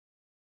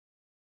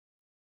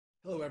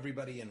Hello,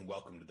 everybody, and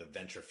welcome to the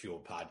Venture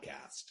Fuel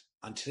podcast.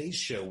 On today's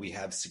show, we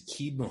have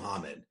Saqib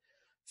Muhammad,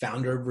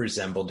 founder of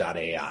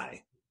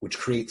Resemble.ai, which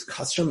creates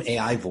custom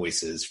AI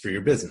voices for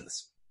your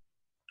business.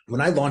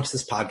 When I launched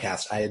this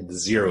podcast, I had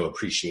zero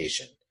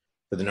appreciation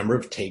for the number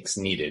of takes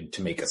needed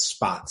to make a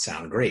spot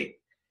sound great.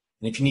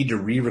 And if you need to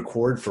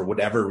re-record for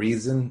whatever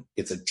reason,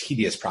 it's a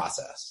tedious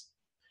process.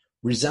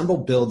 Resemble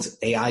builds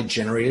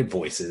AI-generated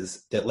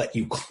voices that let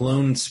you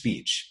clone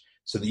speech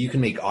so that you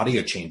can make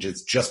audio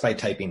changes just by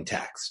typing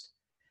text.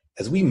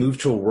 As we move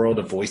to a world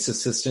of voice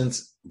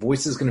assistants,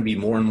 voice is going to be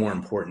more and more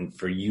important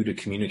for you to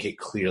communicate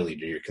clearly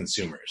to your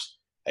consumers.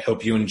 I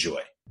hope you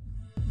enjoy.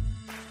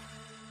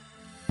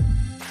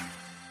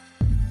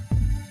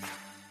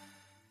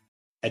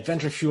 At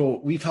Venture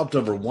Fuel, we've helped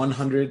over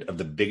 100 of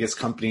the biggest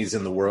companies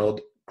in the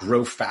world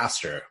grow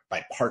faster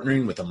by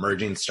partnering with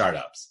emerging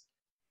startups.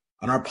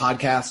 On our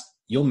podcast,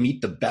 you'll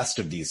meet the best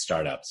of these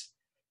startups,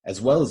 as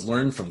well as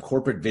learn from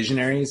corporate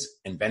visionaries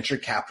and venture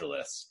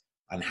capitalists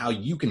on how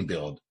you can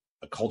build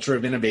a culture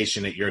of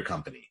innovation at your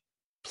company.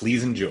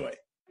 Please enjoy.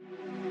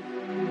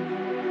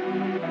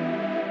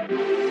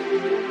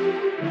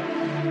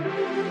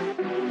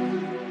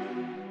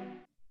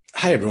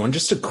 Hi, everyone.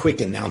 Just a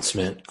quick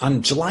announcement.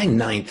 On July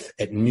 9th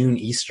at noon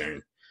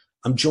Eastern,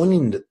 I'm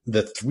joining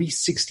the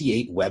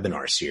 368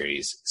 webinar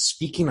series,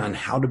 speaking on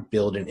how to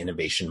build an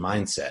innovation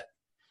mindset.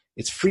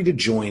 It's free to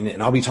join,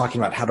 and I'll be talking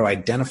about how to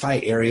identify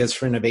areas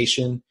for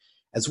innovation,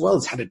 as well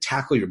as how to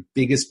tackle your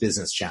biggest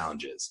business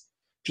challenges.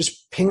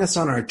 Just ping us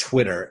on our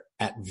Twitter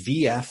at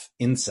VF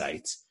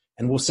Insights,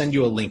 and we'll send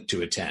you a link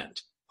to attend.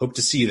 Hope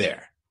to see you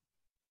there.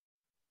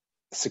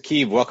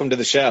 Saqib, welcome to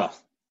the show.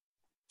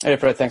 Hey,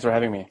 Fred. Thanks for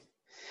having me.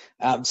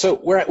 So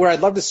where I'd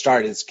love to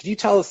start is, could you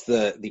tell us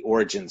the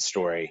origin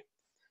story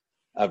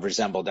of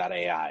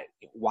Resemble.ai?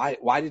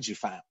 Why did you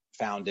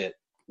found it?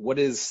 What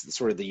is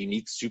sort of the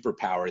unique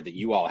superpower that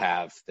you all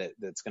have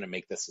that's going to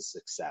make this a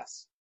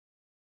success?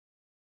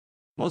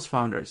 Most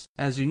founders,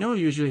 as you know,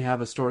 usually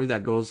have a story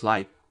that goes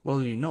like,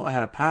 well, I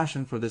had a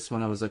passion for this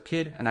when I was a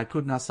kid, and I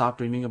could not stop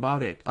dreaming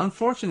about it.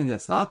 Unfortunately,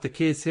 that's not the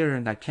case here,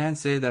 and I can't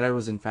say that I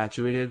was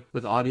infatuated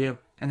with audio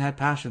and had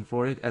passion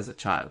for it as a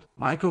child.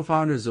 My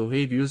co-founder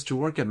Zohaib used to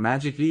work at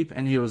Magic Leap,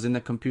 and he was in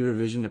the computer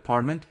vision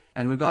department,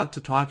 and we got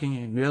to talking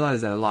and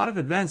realized that a lot of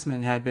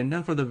advancement had been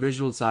done for the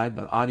visual side,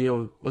 but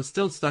audio was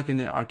still stuck in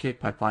the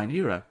archaic pipeline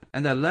era.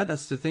 And that led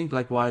us to think,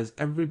 like, why is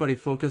everybody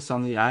focused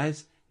on the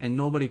eyes and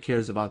nobody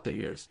cares about the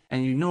ears?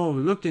 And we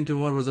looked into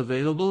what was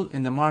available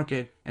in the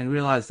market and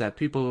realized that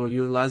people were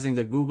utilizing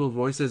the Google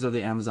voices or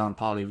the Amazon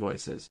Poly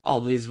voices.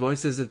 All these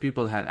voices that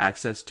people had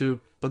access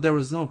to, but there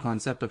was no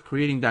concept of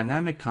creating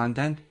dynamic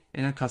content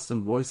in a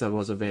custom voice that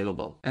was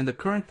available. And the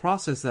current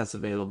process that's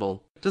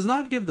available does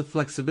not give the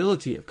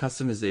flexibility of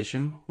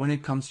customization when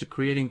it comes to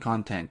creating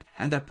content.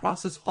 And that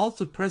process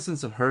also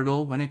presents a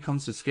hurdle when it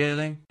comes to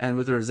scaling. And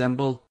with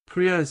Resemble,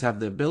 creators have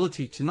the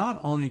ability to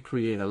not only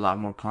create a lot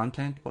more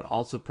content, but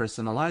also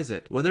personalize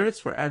it, whether it's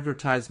for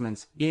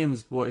advertisements,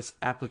 games, voice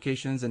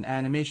applications, and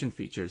animation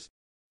features.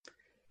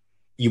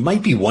 You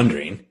might be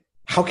wondering,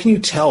 how can you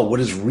tell what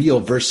is real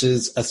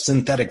versus a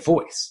synthetic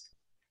voice?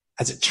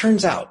 As it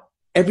turns out,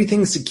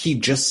 everything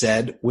Saqib just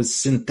said was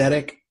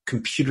synthetic,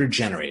 computer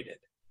generated.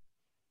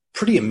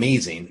 Pretty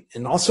amazing,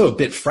 and also a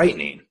bit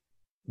frightening.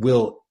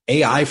 Will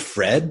AI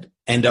Fred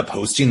end up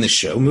hosting the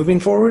show moving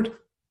forward?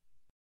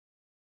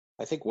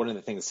 I think one of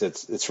the things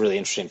that's really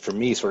interesting for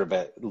me, sort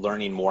of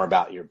learning more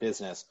about your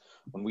business,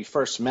 when we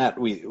first met,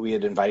 we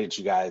had invited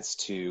you guys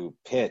to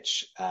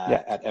pitch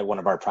at one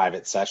of our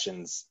private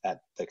sessions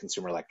at the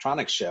Consumer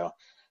Electronics Show.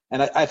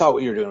 And I thought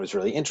what you were doing was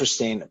really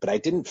interesting, but I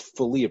didn't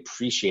fully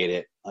appreciate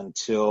it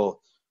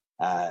until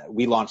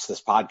we launched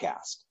this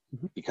podcast.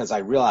 Because I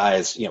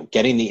realized,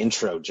 getting the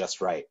intro just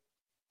right,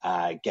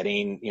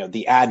 getting,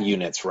 the ad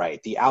units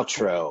right, the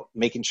outro,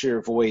 making sure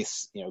your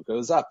voice,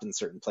 goes up in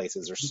certain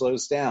places or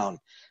slows down.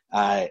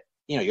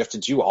 You have to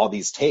do all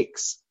these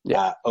takes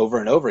over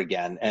and over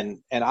again.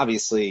 And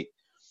obviously,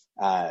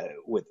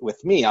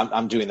 with me,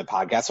 I'm doing the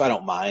podcast, so I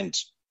don't mind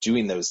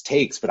doing those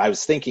takes. But I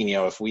was thinking,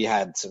 if we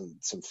had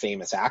some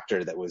famous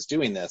actor that was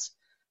doing this,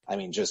 I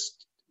mean,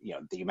 just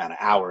the amount of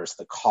hours,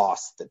 the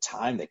cost, the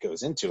time that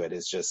goes into it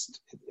is just,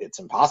 it's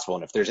impossible.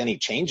 And if there's any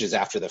changes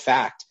after the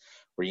fact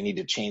where you need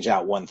to change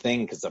out one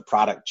thing because the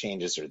product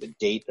changes or the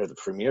date or the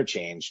premiere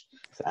change,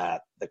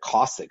 the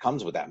cost that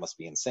comes with that must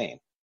be insane.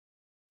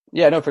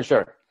 Yeah, no, for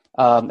sure.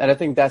 And I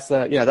think that's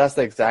the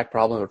exact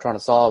problem we're trying to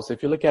solve. So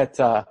if you look at,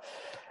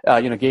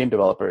 game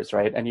developers,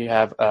 right? And you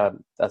have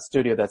a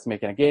studio that's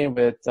making a game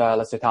with,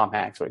 let's say Tom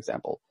Hanks, for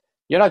example.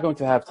 You're not going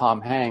to have Tom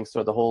Hanks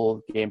or the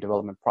whole game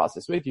development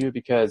process with you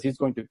because he's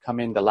going to come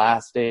in the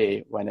last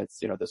day when it's,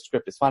 the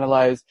script is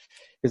finalized.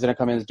 He's going to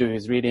come in, do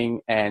his reading,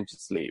 and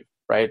just leave,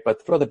 right?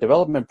 But through the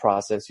development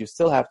process, you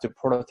still have to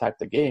prototype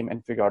the game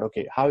and figure out,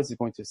 okay, how is it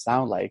going to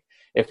sound like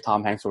if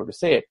Tom Hanks were to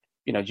say it?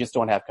 You just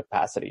don't have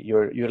capacity.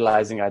 You're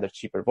utilizing either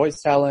cheaper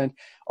voice talent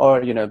or,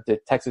 the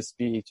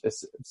text-to-speech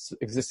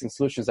existing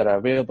solutions that are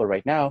available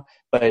right now,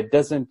 but it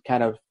doesn't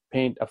kind of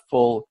paint a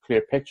full,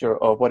 clear picture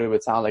of what it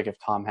would sound like if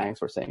Tom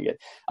Hanks were saying it.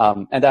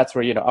 And that's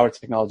where, our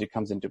technology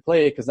comes into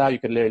play, because now you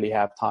could literally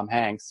have Tom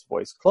Hanks'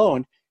 voice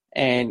cloned.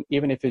 And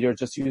even if you're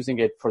just using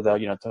it for the,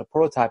 the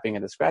prototyping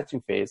and the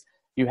scratching phase,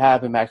 you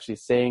have him actually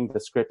saying the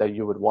script that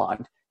you would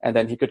want. And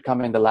then he could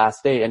come in the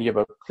last day and you have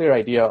a clear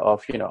idea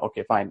of,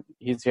 okay, fine,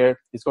 he's here,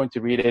 he's going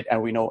to read it,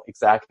 and we know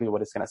exactly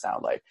what it's going to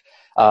sound like.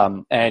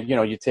 And,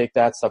 you take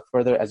that stuff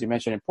further, as you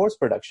mentioned, in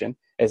post-production,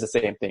 is the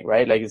same thing,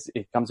 right? Like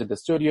it comes in the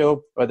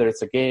studio, whether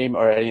it's a game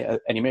or any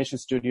animation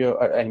studio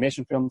or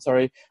animation film,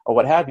 or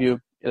what have you.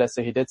 Let's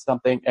say he did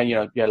something and,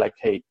 you're like,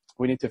 hey,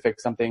 we need to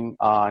fix something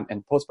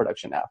in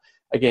post-production now.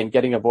 Again,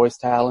 getting a voice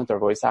talent or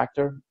voice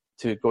actor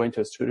to go into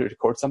a studio to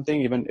record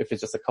something, even if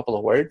it's just a couple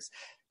of words,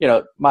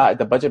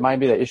 the budget might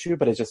be the issue,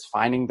 but it's just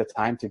finding the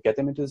time to get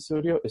them into the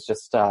studio is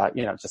just,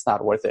 just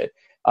not worth it.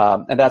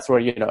 And that's where,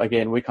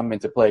 again, we come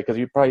into play, because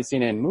you've probably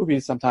seen in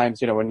movies sometimes,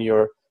 when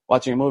you're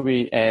watching a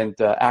movie and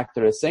the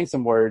actor is saying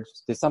some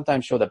words, they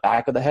sometimes show the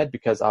back of the head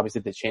because obviously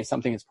they changed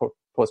something in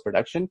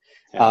post-production,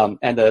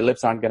 and the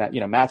lips aren't going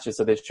to, match it.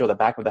 So they show the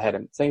back of the head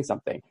and saying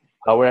something.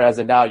 Whereas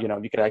now,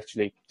 you could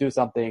actually do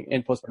something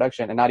in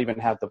post-production and not even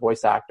have the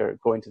voice actor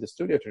go into the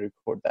studio to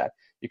record that.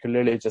 You could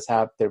literally just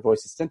have their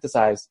voices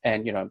synthesized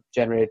and,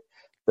 generate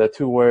the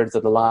 2 words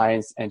of the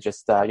lines and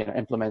just,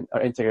 implement or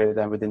integrate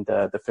them within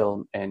the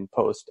film and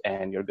post,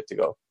 and you're good to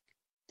go.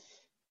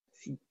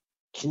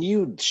 Can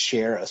you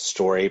share a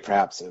story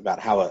perhaps about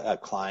how a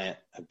client,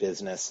 a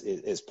business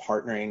is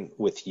partnering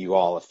with you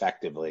all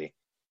effectively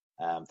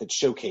that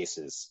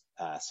showcases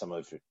some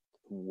of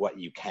what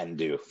you can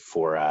do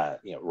for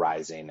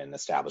rising and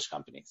established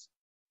companies?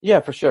 Yeah,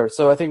 for sure.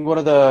 So I think one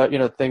of the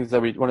neat things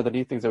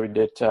that we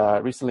did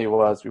recently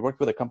was we worked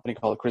with a company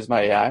called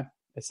Charisma AI.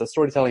 It's a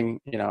storytelling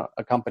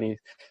a company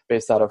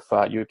based out of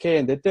UK,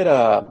 and they did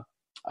a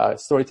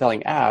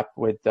storytelling app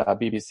with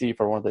BBC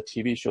for one of the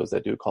TV shows they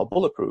do called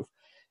Bulletproof.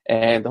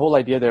 And the whole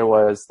idea there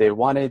was they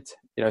wanted,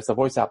 it's a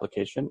voice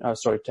application,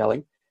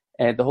 storytelling.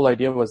 And the whole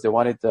idea was they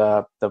wanted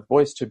the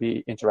voice to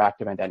be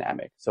interactive and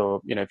dynamic.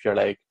 So, if you're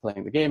like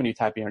playing the game and you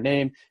type in your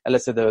name, and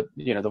let's say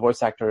the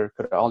voice actor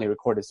could only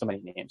recorded so many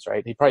names,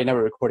 right? He probably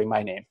never recording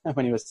my name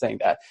when he was saying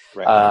that,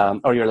 right.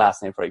 Or your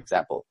last name, for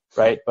example,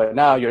 right? But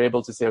now you're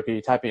able to say, okay,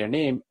 you type in your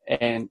name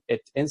and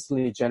it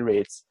instantly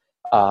generates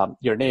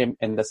your name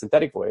in the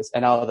synthetic voice,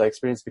 and now the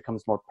experience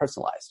becomes more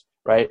personalized,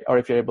 right? Or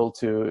if you're able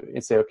to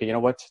say, okay, you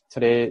know what,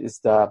 today is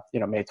the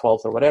May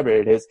 12th or whatever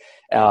it is,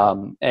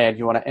 and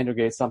you want to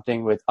integrate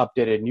something with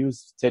updated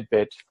news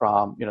tidbit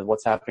from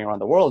what's happening around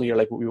the world, and you're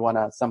like, we want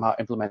to somehow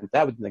implement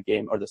that within the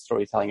game or the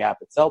storytelling app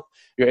itself.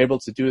 You're able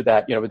to do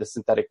that with the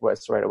synthetic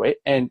voice right away,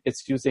 and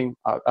it's using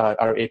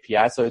our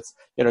API, so it's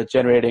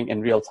generating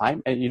in real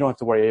time, and you don't have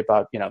to worry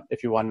about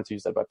if you wanted to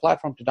use that by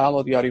platform to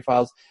download the audio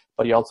files,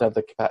 but you also have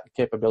the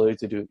capability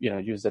to do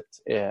use it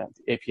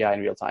API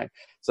in real time.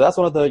 So that's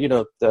one of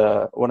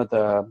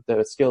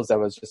the skills that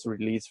was just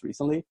released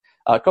recently.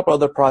 A couple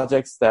other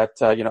projects that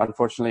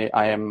unfortunately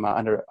I am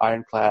under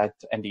ironclad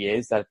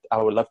NDAs that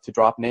I would love to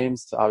drop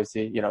names,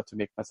 obviously to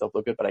make myself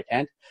look good, but I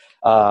can't.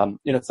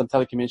 Some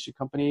telecommunication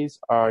companies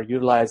are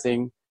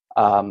utilizing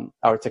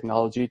our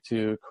technology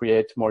to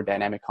create more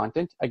dynamic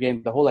content.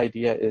 Again, the whole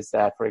idea is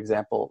that, for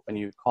example, when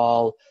you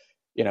call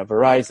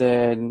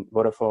Verizon,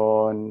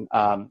 Vodafone,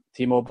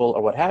 T-Mobile,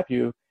 or what have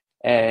you,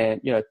 and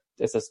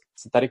it's a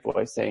synthetic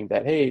voice saying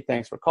that, hey,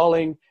 thanks for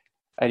calling,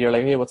 and you're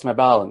like, hey, what's my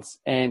balance?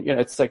 And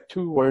it's like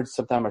 2 words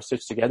sometimes are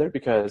stitched together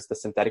because the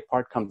synthetic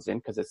part comes in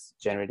because it's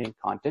generating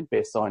content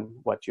based on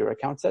what your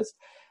account says.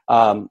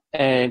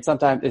 And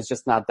sometimes it's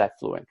just not that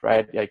fluent,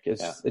 right? Like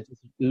it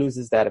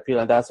loses that appeal,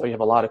 and that's why you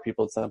have a lot of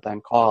people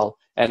sometimes call,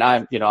 and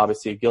I'm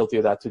obviously guilty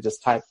of that, to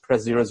just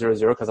press 000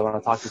 because I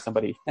want to talk to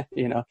somebody, right,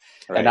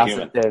 and not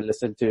sit there and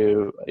listen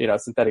to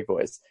synthetic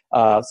voice.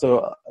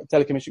 So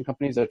telecommunication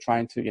companies are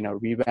trying to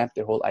revamp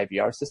their whole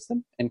IVR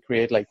system and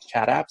create like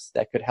chat apps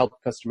that could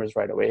help customers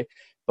right away,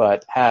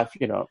 but have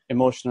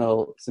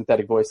emotional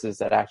synthetic voices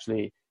that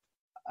actually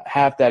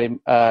have that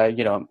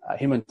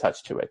human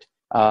touch to it.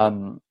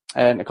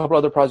 And a couple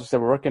other projects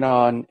that we're working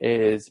on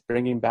is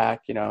bringing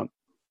back, to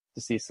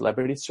see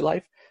celebrities to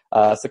life.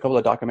 So a couple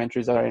of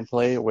documentaries that are in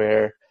play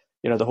where,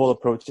 the whole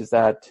approach is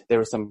that there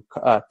was some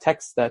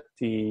text that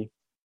the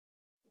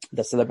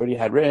celebrity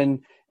had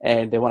written,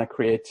 and they want to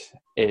create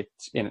it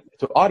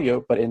to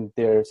audio, but in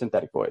their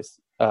synthetic voice.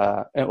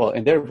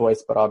 In their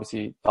voice, but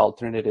obviously the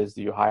alternative is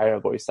you hire a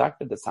voice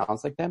actor that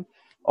sounds like them,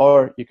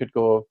 or you could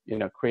go,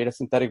 create a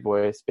synthetic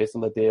voice based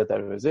on the data that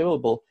is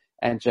available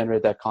and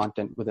generate that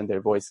content within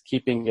their voice,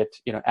 keeping it,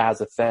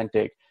 as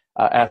authentic,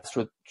 as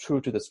true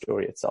to the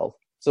story itself.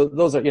 So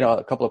those are,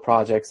 a couple of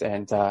projects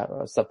and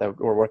stuff that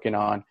we're working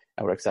on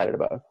and we're excited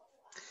about.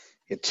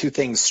 Yeah, 2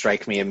 things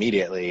strike me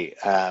immediately.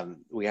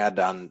 We had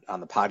on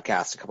the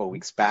podcast a couple of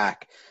weeks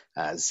back,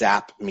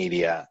 Zap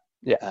Media.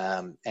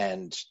 Yeah.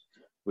 And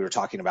we were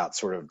talking about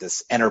sort of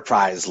this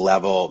enterprise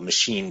level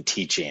machine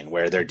teaching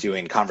where they're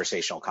doing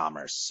conversational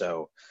commerce.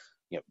 So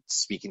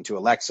speaking to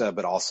Alexa,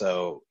 but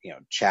also,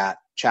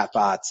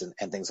 chatbots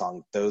and things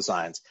along those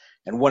lines.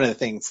 And one of the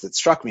things that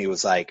struck me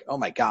was like, oh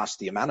my gosh,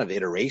 the amount of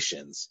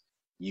iterations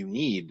you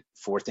need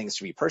for things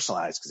to be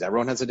personalized, because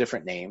everyone has a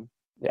different name.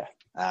 Yeah.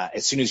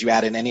 As soon as you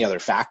add in any other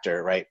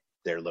factor, right,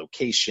 their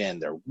location,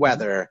 their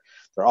weather,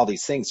 there are all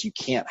these things, you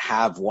can't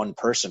have one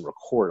person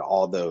record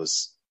all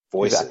those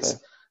voices.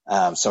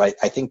 Exactly. So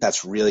I think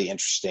that's really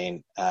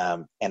interesting.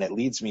 And it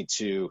leads me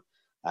to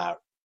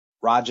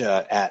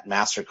Raja at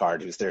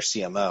MasterCard, who's their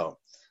CMO.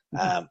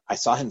 I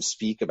saw him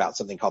speak about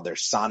something called their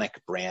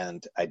sonic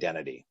brand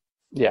identity.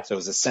 Yeah. So it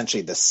was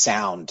essentially the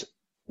sound,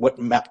 what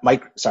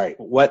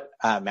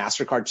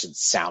MasterCard should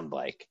sound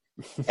like.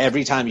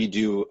 Every time you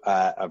do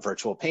a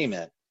virtual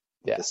payment,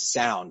 the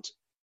sound,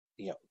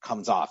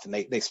 comes off, and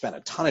they spent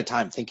a ton of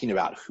time thinking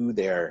about who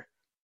their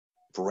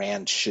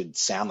brand should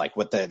sound like,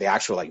 what the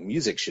actual like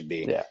music should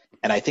be. Yeah.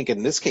 And I think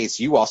in this case,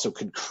 you also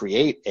could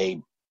create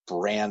a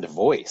brand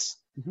voice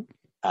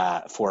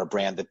for a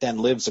brand that then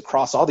lives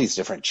across all these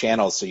different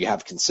channels. So you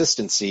have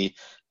consistency.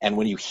 And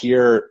when you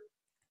hear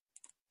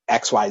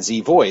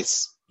XYZ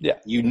voice,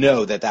 that's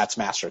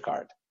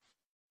MasterCard.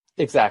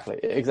 Exactly.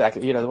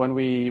 When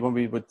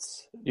we would,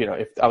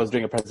 if I was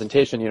doing a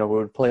presentation, we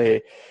would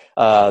play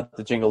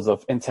the jingles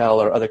of Intel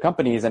or other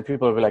companies, and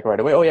people would be like right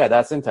away, oh yeah,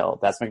 that's Intel,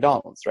 that's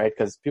McDonald's, right?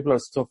 Because people are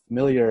so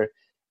familiar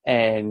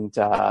and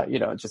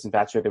just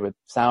infatuated with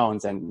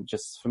sounds and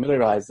just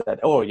familiarized that,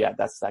 oh yeah,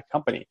 that's that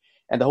company.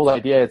 And the whole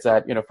idea is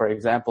that, for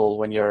example,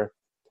 when you're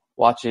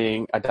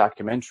watching a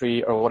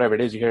documentary or whatever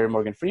it is, you hear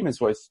Morgan Freeman's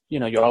voice,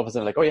 you're all of a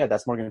sudden like, oh yeah,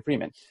 that's Morgan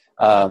Freeman.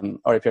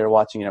 Or if you're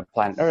watching,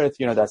 Planet Earth,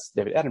 that's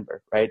David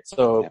Attenborough, right?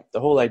 So the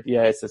whole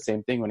idea is the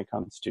same thing when it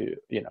comes to,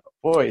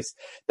 voice,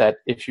 that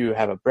if you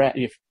have a brand,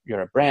 if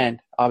you're a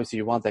brand, obviously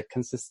you want that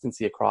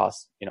consistency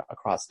across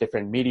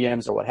different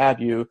mediums or what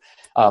have you,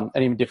 and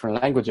even different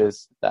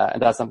languages.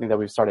 And that's something that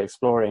we've started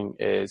exploring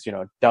is,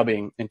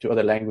 dubbing into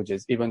other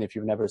languages, even if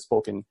you've never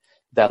spoken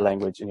that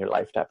language in your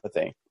life type of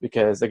thing.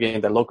 Because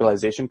again, the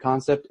localization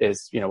concept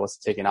is, what's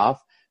taken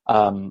off.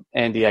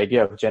 And the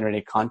idea of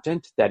generating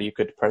content that you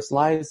could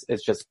personalize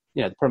is just,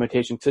 the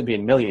permutation could be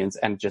in millions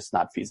and just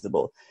not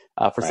feasible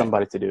for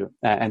somebody to do.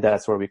 And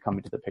that's where we come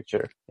into the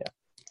picture.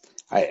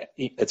 Yeah.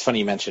 It's funny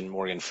you mentioned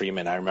Morgan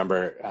Freeman. I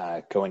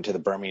remember going to the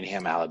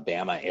Birmingham,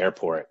 Alabama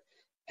airport,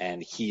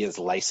 and he has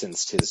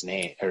licensed his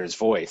name or his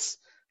voice.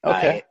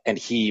 Okay. And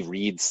he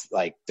reads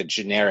like the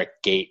generic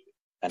gate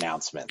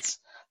announcements.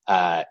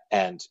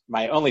 And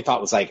my only thought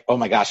was like, oh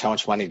my gosh, how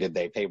much money did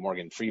they pay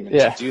Morgan Freeman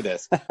to do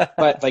this?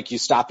 But like, you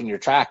stop in your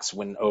tracks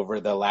when over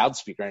the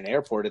loudspeaker in an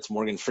airport, it's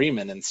Morgan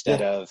Freeman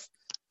instead of,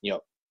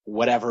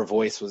 whatever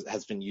voice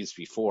has been used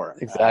before.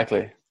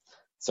 Exactly.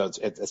 So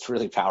it's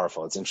really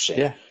powerful. It's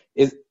interesting.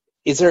 Yeah.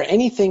 Is there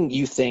anything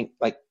you think,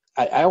 like,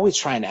 I always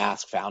try and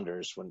ask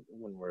founders when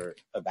we're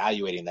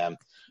evaluating them,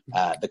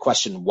 the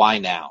question, why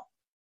now?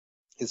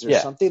 Is there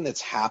something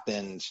that's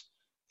happened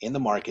in the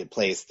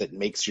marketplace that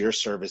makes your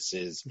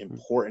services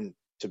important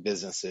to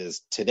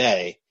businesses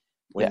today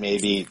when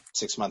maybe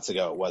 6 months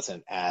ago it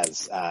wasn't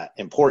as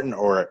important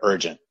or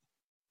urgent?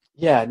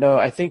 Yeah, no,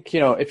 I think,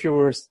 if you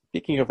were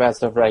speaking of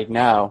as of right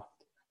now,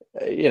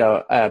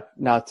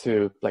 not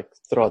to like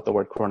throw out the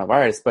word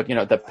coronavirus, but,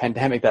 the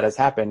pandemic that has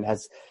happened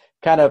has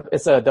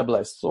it's a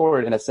double-edged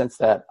sword in a sense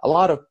that a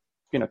lot of,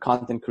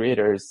 content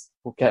creators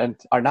who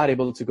are not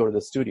able to go to the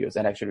studios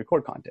and actually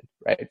record content,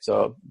 right?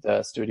 So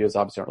the studios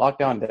obviously are on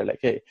lockdown. They're like,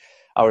 hey,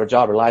 our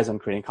job relies on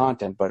creating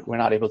content, but we're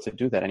not able to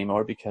do that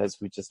anymore because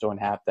we just don't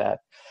have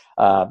that,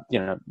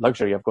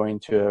 luxury of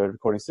going to a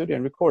recording studio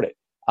and record it.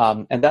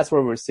 And that's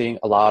where we're seeing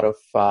a lot of,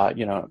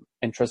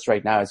 interest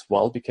right now as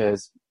well,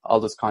 because all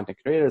those content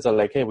creators are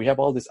like, hey, we have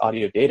all this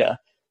audio data,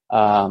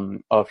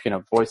 of,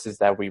 voices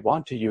that we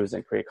want to use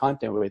and create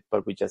content with,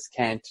 but we just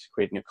can't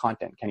create new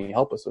content. Can you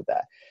help us with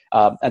that?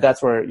 And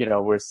that's where,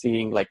 we're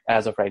seeing, like,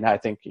 as of right now, I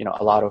think,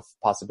 a lot of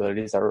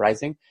possibilities are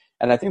arising.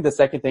 And I think the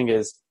second thing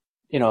is,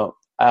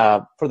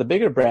 for the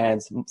bigger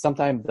brands,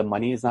 sometimes the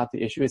money is not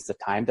the issue. It's the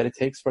time that it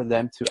takes for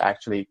them to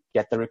actually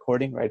get the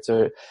recording, right?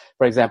 So,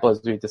 for example,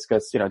 as we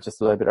discussed, just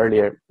a little bit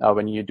earlier,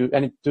 when you do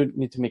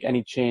need to make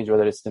any change,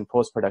 whether it's in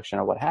post-production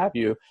or what have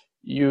you,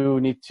 you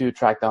need to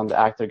track down the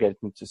actor, get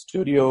into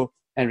studio,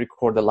 and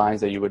record the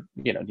lines that you would,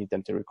 need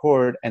them to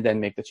record, and then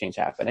make the change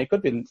happen. It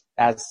could be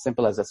as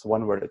simple as just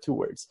 1 word or 2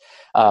 words.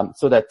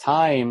 So that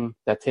time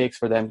that takes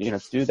for them, to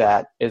do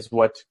that is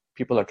what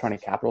people are trying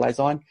to capitalize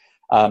on.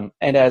 And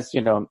as,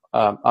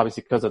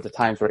 obviously because of the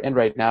times we're in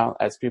right now,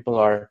 as people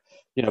are,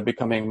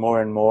 becoming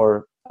more and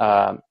more,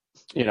 I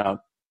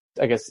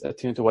guess,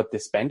 attuned to what they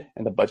spend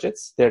and the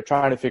budgets, they're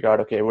trying to figure out,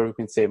 okay, where we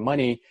can save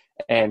money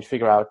and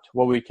figure out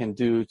what we can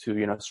do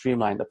to,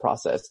 streamline the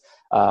process.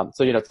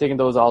 So, taking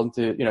those all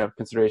into,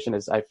 consideration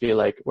is, I feel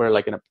like we're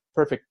like in a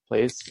perfect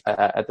place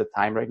at the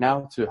time right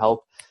now to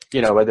help,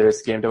 whether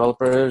it's game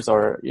developers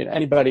or,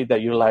 anybody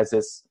that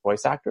utilizes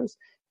voice actors,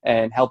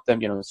 and help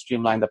them,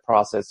 streamline the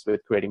process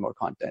with creating more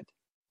content.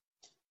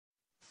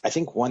 I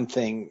think one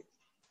thing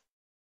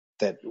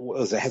that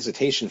was a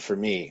hesitation for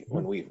me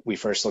when we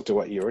first looked at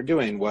what you were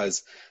doing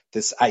was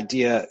this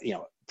idea,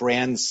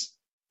 brands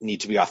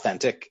need to be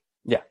authentic,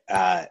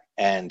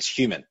 and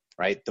human,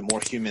 right? The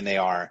more human they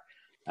are,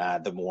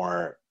 the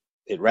more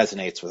it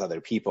resonates with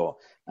other people.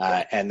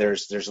 And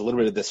there's a little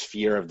bit of this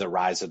fear of the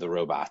rise of the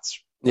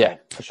robots. Yeah,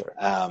 for sure.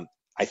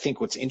 I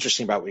think what's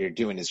interesting about what you're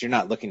doing is you're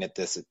not looking at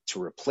this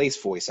to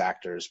replace voice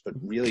actors, but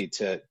really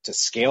to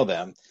scale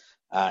them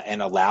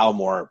and allow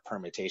more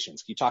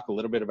permutations. Can you talk a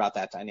little bit about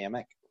that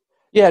dynamic?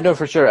 Yeah, no,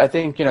 for sure. I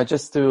think,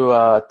 just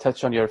to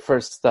touch on your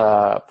first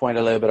point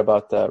a little bit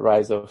about the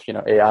rise of,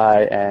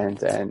 AI and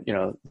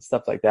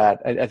stuff like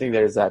that. I think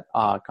there's that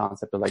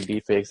concept of like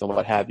deepfakes and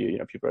what have you.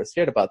 People are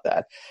scared about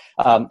that.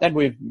 And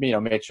we've,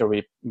 made sure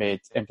we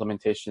made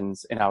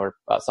implementations in our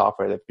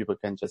software that people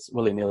can just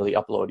willy-nilly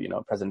upload,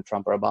 President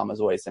Trump or Obama's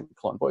voice and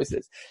clone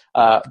voices.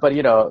 But,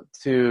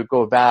 to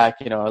go back,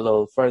 a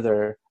little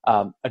further,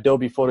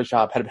 Adobe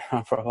Photoshop had been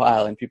around for a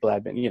while, and people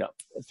had been,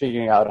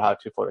 figuring out how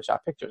to Photoshop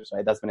pictures,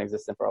 right? That's been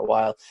existing for a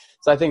while.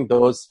 So I think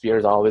those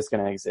fears are always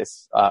going to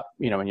exist,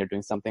 when you're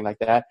doing something like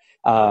that.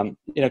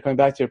 Coming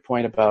back to your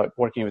point about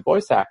working with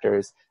voice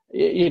actors,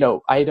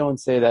 I don't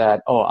say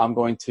that, I'm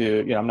going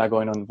to, I'm not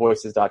going on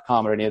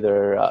voices.com or any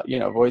other,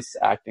 voice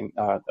acting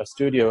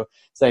studio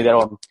saying that,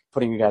 I'm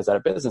putting you guys out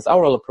of business.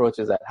 Our whole approach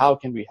is that how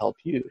can we help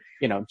you,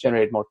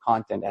 generate more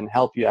content and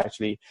help you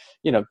actually,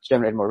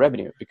 generate more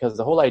revenue? Because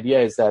the whole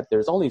idea is that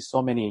there's only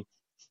so many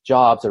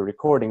jobs or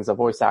recordings a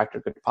voice actor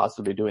could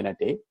possibly do in a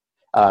day.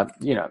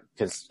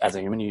 Because as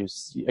a human,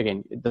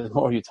 the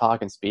more you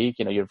talk and speak,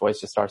 your voice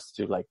just starts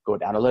to like go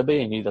down a little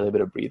bit and you need a little bit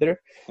of breather.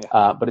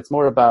 Yeah. But it's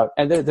more about,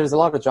 and there's a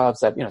lot of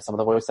jobs that, some of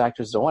the voice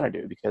actors don't want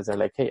to do because they're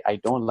like, hey, I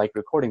don't like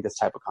recording this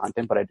type of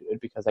content, but I do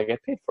it because I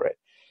get paid for it.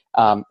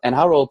 And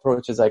our whole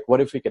approach is like, what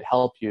if we could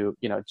help you,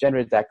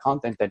 generate that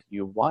content that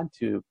you want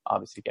to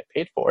obviously get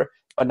paid for,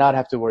 but not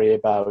have to worry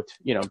about,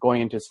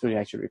 going into a studio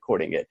and actually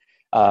recording it.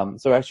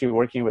 So actually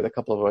working with a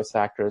couple of voice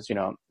actors,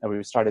 and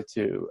we started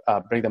to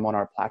bring them on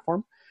our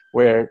platform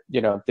where,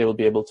 they will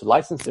be able to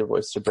license their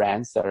voice to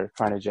brands that are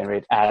trying to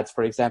generate ads,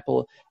 for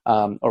example,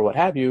 or what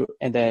have you.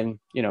 And then,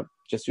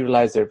 just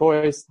utilize their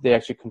voice. They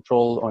actually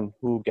control on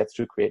who gets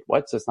to create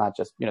what. So it's not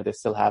just, they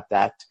still have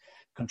that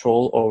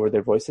control over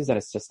their voices, and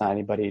it's just not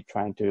anybody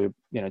trying to,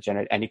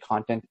 generate any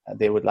content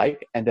they would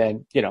like. And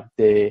then,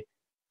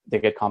 they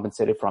get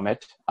compensated from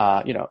it,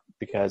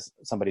 because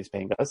somebody's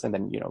paying us, and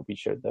then, we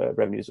share the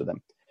revenues with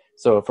them.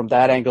 So from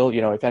that angle,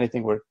 if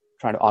anything, we're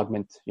trying to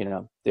augment,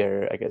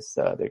 their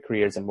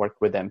careers and work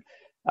with them,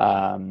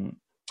 and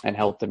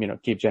help them,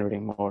 keep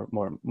generating more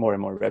and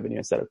more revenue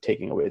instead of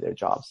taking away their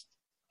jobs.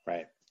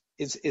 Right.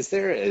 Is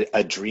there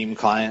a dream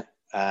client?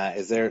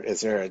 Is there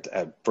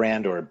a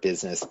brand or a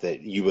business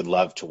that you would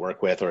love to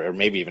work with, or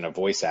maybe even a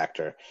voice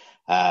actor,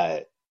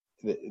 that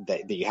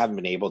you haven't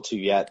been able to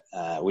yet?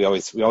 We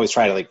always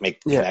try to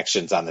make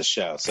connections on the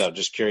show. So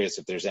just curious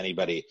if there's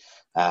anybody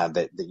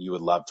that you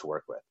would love to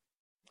work with.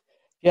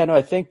 Yeah, no,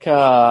 I think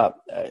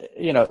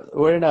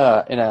we're in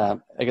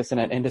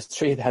an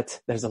industry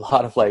that there's a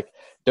lot of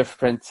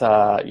different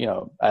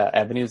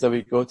avenues that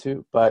we go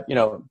to. But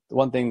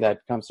one thing that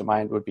comes to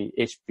mind would be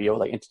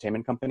HBO,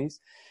 entertainment companies,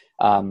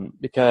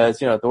 because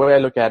the way I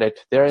look at it,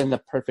 they're in the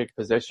perfect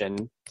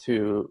position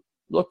to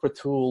look for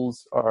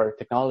tools or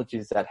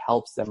technologies that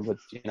helps them with,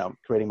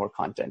 creating more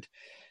content.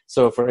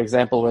 So for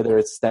example, whether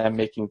it's them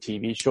making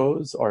TV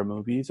shows or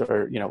movies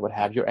or, what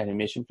have you,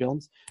 animation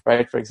films,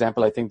 right? For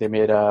example, I think they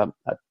made a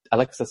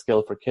Alexa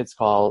skill for kids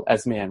called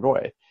Esme and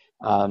Roy.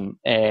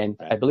 And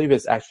I believe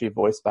it's actually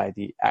voiced by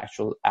the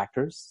actual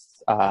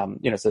actors. So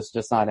it's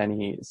just not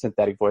any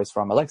synthetic voice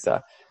from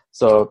Alexa.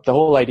 So the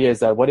whole idea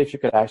is that what if you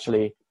could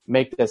actually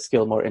make this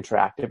skill more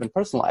interactive and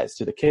personalized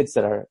to the kids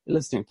that are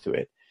listening to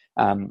it?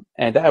 And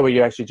that way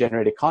you actually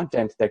generated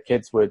content that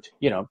kids would,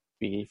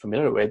 be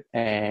familiar with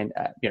and,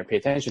 pay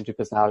attention to,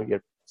 because now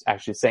you're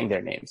actually saying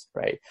their names,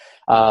 right?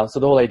 So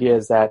the whole idea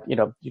is that,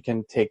 you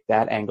can take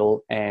that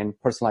angle and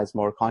personalize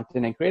more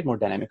content and create more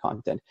dynamic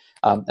content.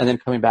 And then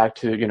coming back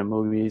to,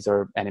 movies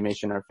or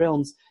animation or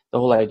films, the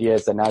whole idea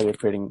is that now you're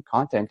creating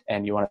content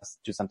and you want to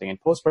do something in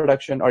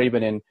post-production or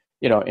even in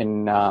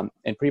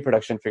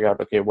pre-production, figure out,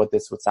 okay, what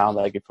this would sound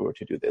like if we were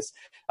to do this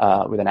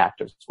with an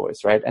actor's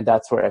voice, right? And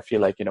that's where I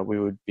feel like, we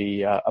would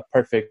be a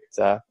perfect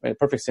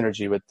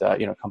synergy with,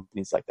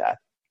 companies like that.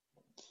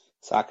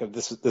 Saqib,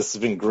 this has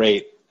been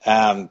great.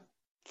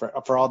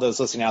 For all those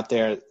listening out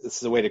there, this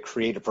is a way to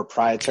create a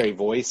proprietary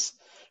voice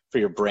for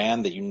your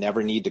brand that you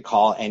never need to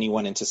call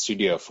anyone into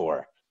studio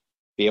for.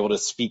 Be able to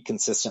speak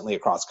consistently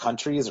across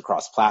countries,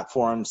 across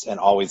platforms, and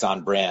always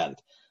on brand.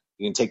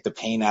 You can take the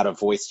pain out of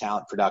voice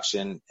talent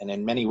production, and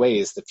in many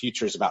ways, the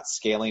future is about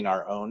scaling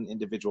our own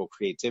individual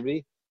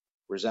creativity.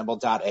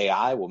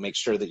 Resemble.ai will make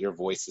sure that your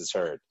voice is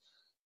heard.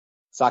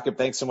 Saqib,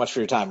 thanks so much for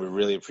your time. We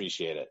really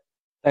appreciate it.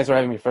 Thanks for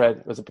having me, Fred.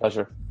 It was a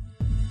pleasure.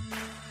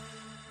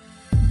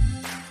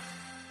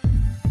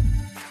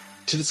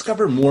 To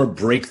discover more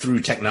breakthrough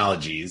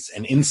technologies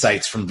and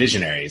insights from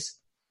visionaries,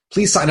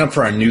 please sign up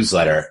for our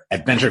newsletter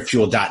at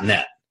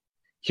venturefuel.net.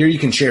 Here you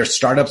can share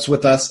startups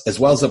with us as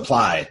well as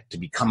apply to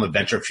become a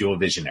Venture Fuel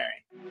visionary.